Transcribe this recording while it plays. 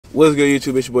What's good,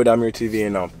 YouTube? It's your boy Damir TV,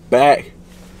 and I'm back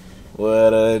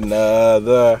with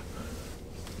another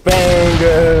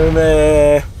banger,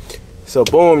 man. So,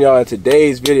 boom, y'all. In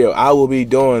today's video, I will be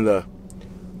doing the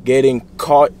getting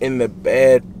caught in the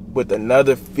bed with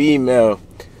another female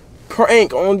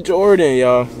prank on Jordan,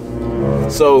 y'all.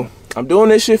 So, I'm doing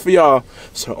this shit for y'all.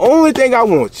 So, the only thing I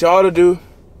want y'all to do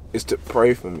is to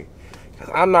pray for me. Cause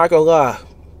I'm not gonna lie.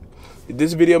 Did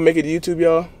this video make it to YouTube,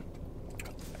 y'all?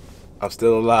 I'm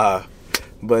still alive.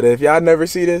 But if y'all never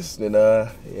see this, then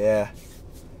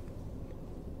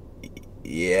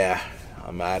yeah,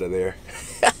 I'm out of there.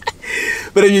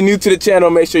 But if you're new to the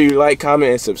channel, make sure you like,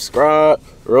 comment, and subscribe.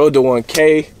 Road to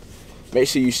 1K. Make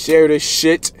sure you share this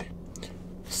shit.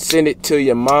 Send it to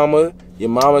your mama. Your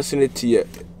mama send it to your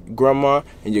grandma,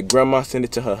 and your grandma send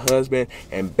it to her husband,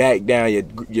 and back down. You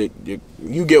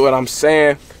get what I'm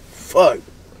saying? Fuck.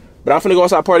 But I'm finna go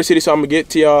outside Party City, so I'm gonna get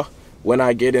to y'all when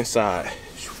I get inside.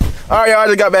 Alright, y'all, I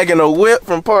just got back in the whip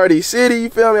from Party City, you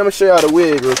feel me? I'm gonna show y'all the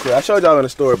wig real quick. I showed y'all in the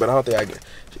store, but I don't think I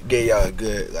gave y'all a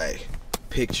good, like,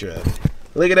 picture of it.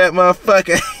 Look at that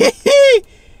motherfucker.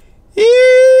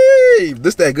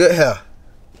 This that good hair.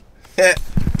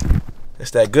 That's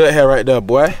that good hair right there,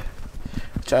 boy.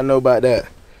 What y'all know about that?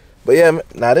 But yeah,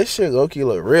 now this shit low-key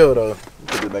look real, though.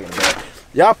 Put this back in the bag.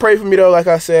 Y'all pray for me, though, like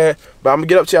I said, but I'm gonna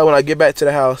get up to y'all when I get back to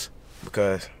the house,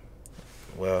 because,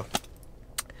 well,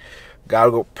 gotta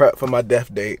go prep for my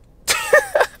death date.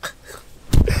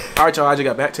 Alright, y'all, I just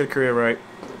got back to the crib, right?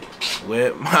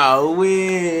 With my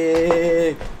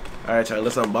wig. Alright, y'all,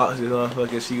 let's unbox this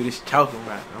motherfucker, see what it's talking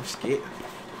about. I'm scared.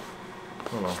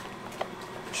 Hold on.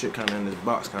 Shit kinda in this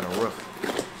box kinda rough.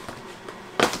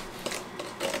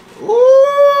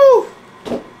 Ooh!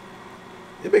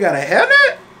 This bitch got a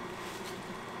hairnet?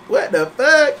 What the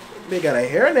fuck? This bitch got a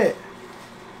hairnet.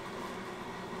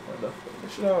 What the fuck?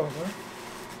 This shit on, man.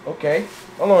 Okay,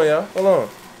 hold on, y'all. Hold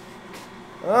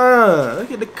on.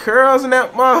 Look at the curls in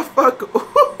that motherfucker.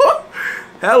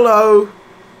 Hello.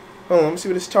 Hold on, let me see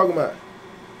what it's talking about.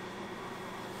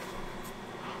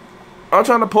 I'm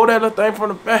trying to pull that little thing from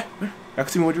the back. I can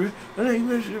see what you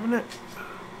read.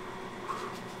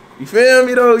 You feel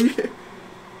me, though?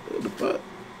 What the fuck?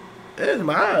 That's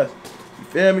my eyes. You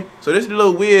feel me? So this is the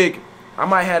little wig. I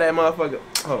might have that motherfucker.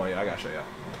 Hold on, y'all. I gotta show y'all.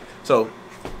 So,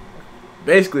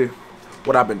 basically,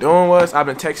 what I've been doing was I've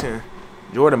been texting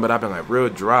Jordan, but I've been like real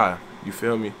dry. You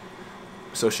feel me?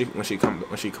 So when she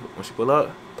pull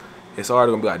up, it's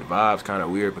already gonna be like the vibes kind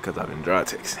of weird because I've been dry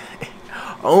texting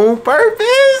on purpose.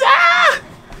 Ah!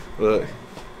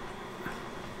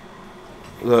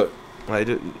 Look, like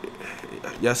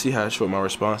y'all see how short my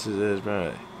responses is,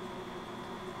 bro.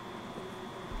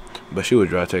 But she was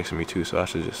dry texting me too, so I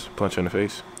should just punch her in the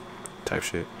face, type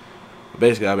shit. But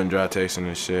basically, I've been dry texting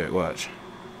and shit. Watch.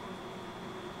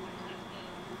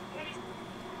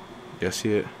 Y'all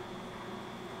see it?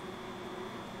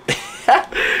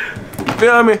 You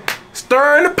feel me?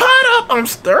 Stirring the pot up. I'm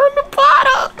stirring the pot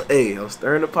up. Hey, I'm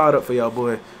stirring the pot up for y'all,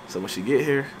 boy. So when she get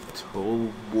here, oh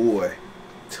boy,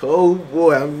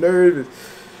 I'm nervous.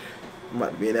 I'm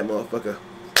about to be in that motherfucker.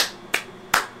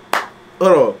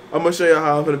 Hold on, I'm gonna show y'all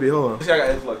how I'm gonna be. Hold on. See, I got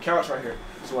this little couch right here.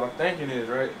 So what I'm thinking is,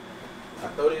 right? I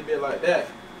throw this bit like that,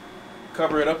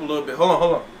 cover it up a little bit. Hold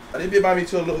on. This bit by me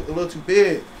too a little too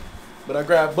big. But I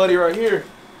grabbed Buddy right here.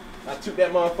 I took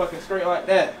that motherfucking straight like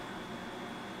that.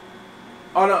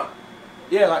 Oh no.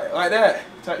 Yeah, like that.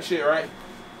 Type shit, right?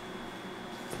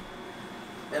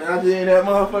 And I just in that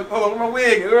motherfucker. Hold on, my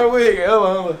wig. Where my wig?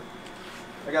 Hold on.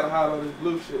 I gotta hide all this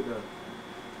blue shit though.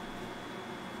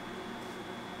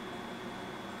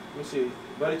 Let me see.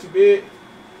 Buddy too big?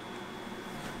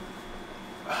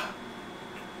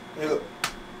 Hey, look.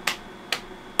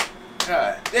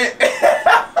 God damn.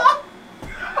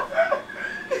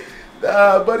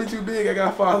 Nah, Buddy too big. I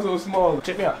gotta find so small.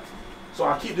 Check me out. So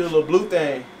I keep this little blue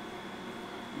thing.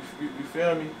 You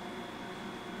feel me?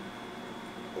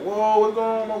 Whoa, what's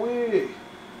going on with my wig?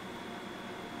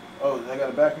 Oh, I got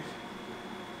it backwards.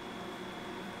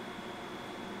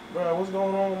 Bro, what's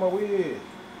going on with my wig?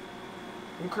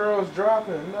 Them curls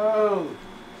dropping. No.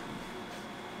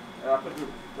 And I put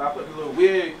the little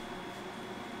wig.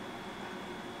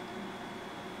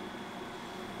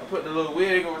 I put the little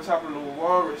wig over top of the little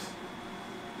walrus.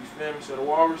 You feel me? So the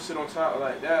walrus sit on top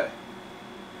like that.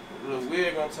 Put the little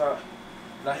wig on top.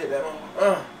 And I hit that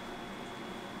one.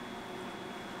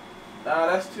 Nah,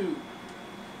 that's too.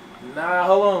 Nah,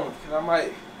 hold on. Cause I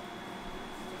might.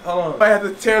 Hold on. I might have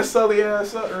to tear Sully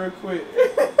ass up real quick.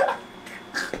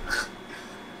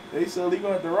 Hey, Sully, you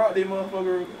gonna have to rock that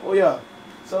motherfucker. Oh, yeah.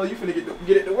 Sully, you finna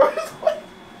get it the worst way.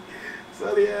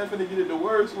 Sully ass finna get it the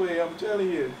worst way, I'm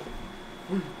telling you.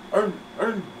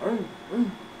 Oh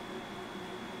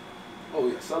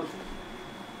yeah, something.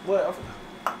 What?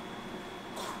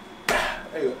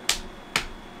 Hey, look.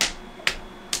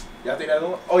 Y'all think that's the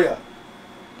one? Oh yeah.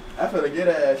 I finna get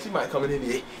her ass. She might come in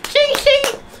here. She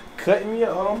cutting me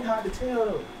up. Hold on, me hard to tell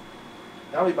though.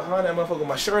 I'll be behind that motherfucker with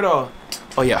my shirt off.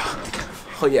 Oh yeah.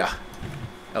 Oh yeah.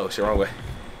 Oh shit, wrong way.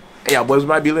 Hey y'all boys,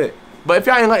 might be lit. But if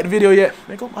y'all ain't like the video yet,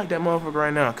 man, go like that motherfucker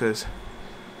right now, cause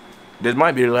this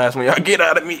might be the last one y'all get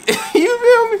out of me. You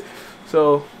feel me?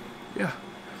 So yeah,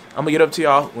 I'm gonna get up to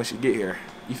y'all when she get here.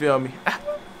 You feel me?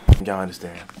 Y'all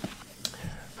understand?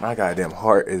 My goddamn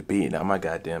heart is beating out my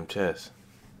goddamn chest.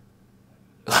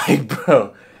 Like,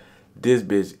 bro, this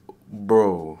bitch,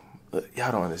 bro,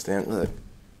 y'all don't understand. Look,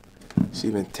 she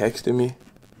been texting me,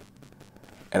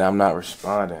 and I'm not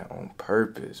responding on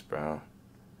purpose, bro.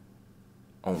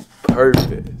 On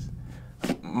purpose.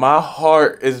 My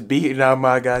heart is beating out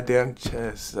my goddamn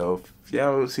chest. So if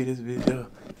y'all don't see this video,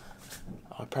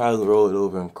 I'll probably roll it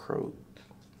over and croak.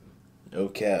 No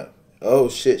cap. Oh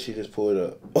shit, she just pulled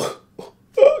up. Oh,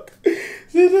 fuck.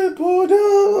 She just pulled up.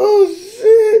 Oh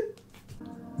shit.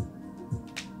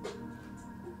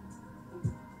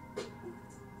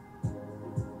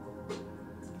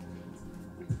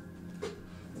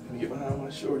 Let me get behind my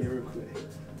shorty real quick.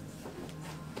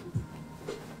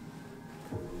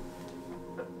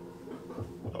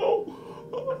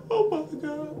 Oh my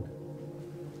god.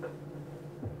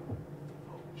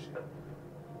 Oh shit.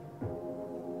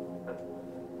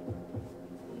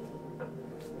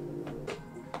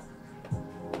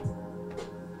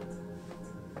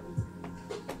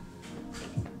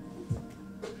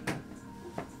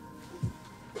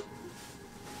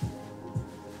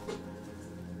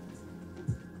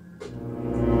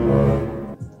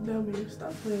 Dummy,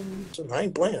 stop playing with me. I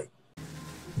ain't playing.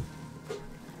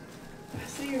 I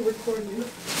see you recording.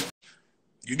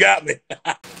 You got me.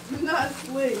 You're not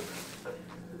slick.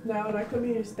 Now when I come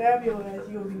here and stab your ass,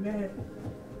 you gonna be mad.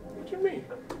 What you mean?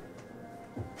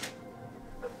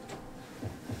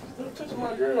 Stop touching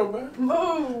my girl, man.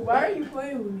 Move! Why are you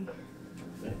playing with me?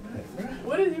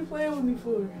 What is you playing with me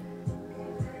for?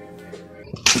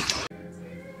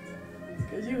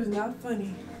 Cause you was not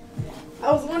funny.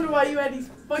 I was wondering why you had these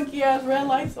funky ass red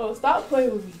lights on. Stop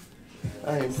playing with me.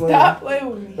 I ain't playing. Stop playing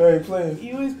with me. I ain't playing.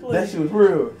 You was playing. That shit was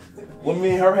real. What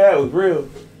me and her had was real.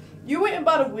 You went and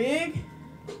bought a wig?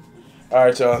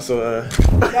 Alright, y'all, so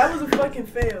That was a fucking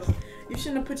fail. You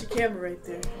shouldn't have put your camera right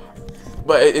there.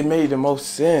 but it made the most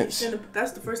sense.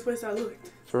 That's the first place I looked.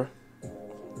 For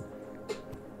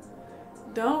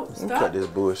Don't let me stop. cut this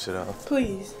bullshit out.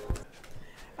 Please.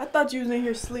 I thought you was in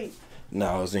here asleep.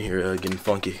 Nah, I was in here getting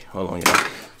funky. Hold on, y'all.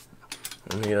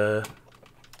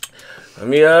 Let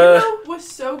me You know what's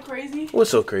so crazy? What's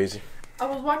so crazy? I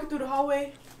was walking through the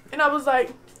hallway and I was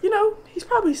like, you know, he's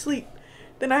probably asleep.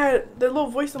 Then I had the little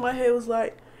voice in my head was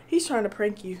like, he's trying to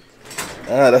prank you.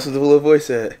 Ah, that's what the little voice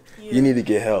said. Yeah. You need to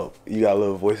get help. You got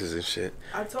little voices and shit.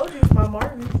 I told you it's my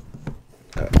Martin.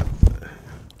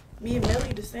 Me and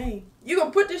Melly the same. You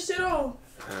gonna put this shit on?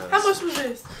 How much was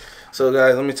this? So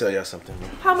guys, let me tell y'all something. Man.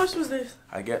 How much was this?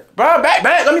 I get bro, back.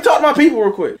 Let me talk to my people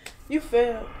real quick. You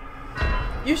failed.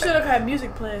 You should have had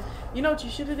music playing. You know what you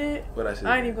should have did? What I said?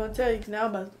 I ain't even gonna tell you because now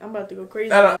I'm about to go crazy.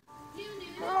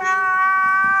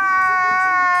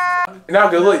 Now,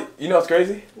 cause look, you know what's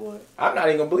crazy? What? I'm not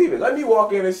even gonna believe it. Let me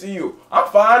walk in and see you. I'm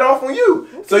fine off on you.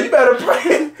 Okay. So you better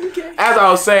pray. Okay. As I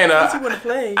was saying, What you wanna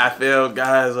play? I failed,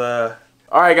 guys.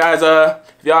 All right, guys.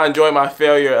 If y'all enjoyed my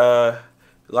failure,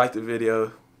 like the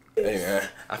video. Hey man,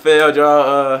 I failed,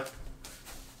 y'all.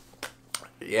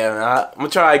 Yeah, man. I'm gonna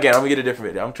try again. I'm gonna get a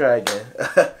different video. I'm gonna try again.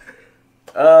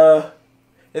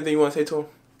 Anything you wanna say to him?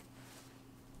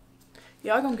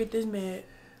 Y'all gonna get this man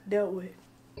dealt with.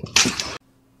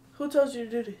 Who told you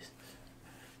to do this?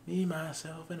 Me,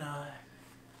 myself, and I.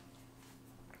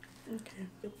 Okay.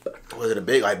 Was it a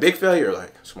big failure or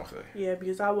like small failure? Yeah,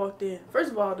 because I walked in.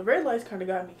 First of all, the red lights kind of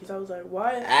got me because I was like,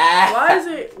 why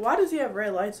does he have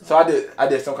red lights on? So I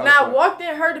did some kind now, of. I walked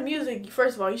in, heard the music.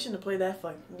 First of all, you shouldn't have played that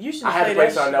fucking. You shouldn't I have had to played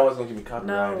play something that wasn't gonna give me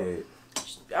copyrighted.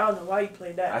 No. I don't know why you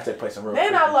played that. I had to play some real.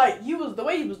 Then freaky. I like the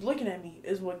way he was looking at me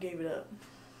is what gave it up.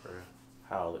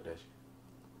 How I looked at you?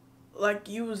 Like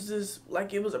you was just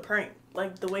like it was a prank.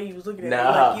 Like the way he was looking at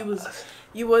Nah. me, like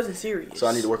you wasn't serious. So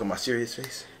I need to work on my serious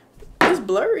face. It's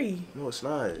blurry. No, it's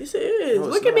not. Yes, it is. No,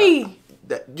 it's Look at not. me.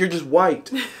 You're just white.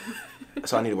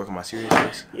 So I need to work on my serious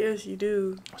face. Yes, you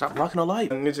do. Stop blocking the light.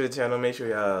 New to the channel, make sure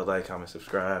y'all like, comment,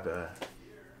 subscribe.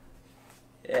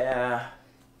 Yeah.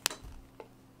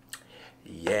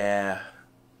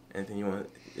 Anything you want?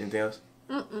 Anything else?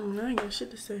 I ain't got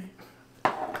shit to say.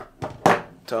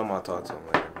 Tell them I'll talk to them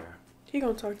later, man. He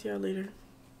gonna talk to y'all later.